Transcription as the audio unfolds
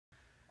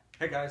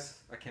Hey guys,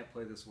 I can't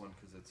play this one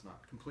because it's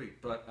not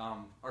complete, but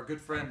our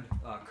good friend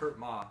Kurt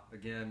Ma,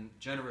 again,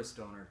 generous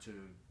donor to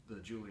the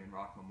Julian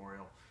Rock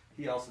Memorial,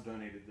 he also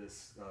donated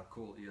this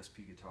cool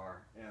ESP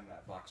guitar and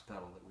that box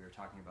pedal that we were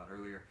talking about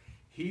earlier.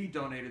 He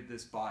donated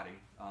this body.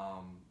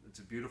 It's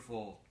a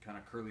beautiful kind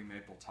of curly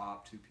maple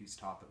top, two-piece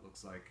top it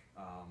looks like,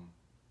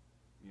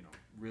 you know,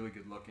 really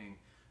good looking.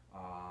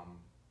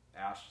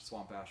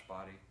 Swamp ash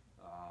body,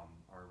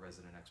 our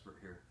resident expert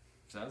here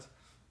says.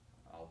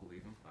 I'll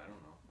believe him. I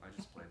don't know. I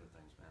just play the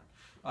things,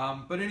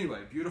 man. But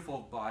anyway,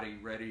 beautiful body,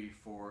 ready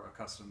for a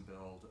custom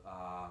build.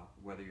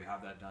 Whether you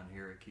have that done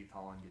here at Keith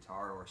Holland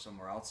Guitar or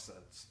somewhere else,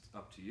 that's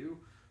up to you.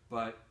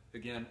 But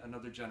again,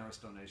 another generous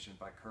donation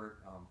by Kurt.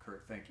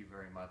 Kurt, thank you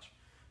very much.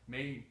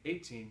 May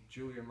 18th,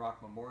 Julian Rock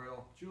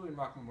Memorial,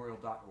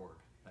 julianrockmemorial.org.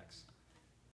 Thanks.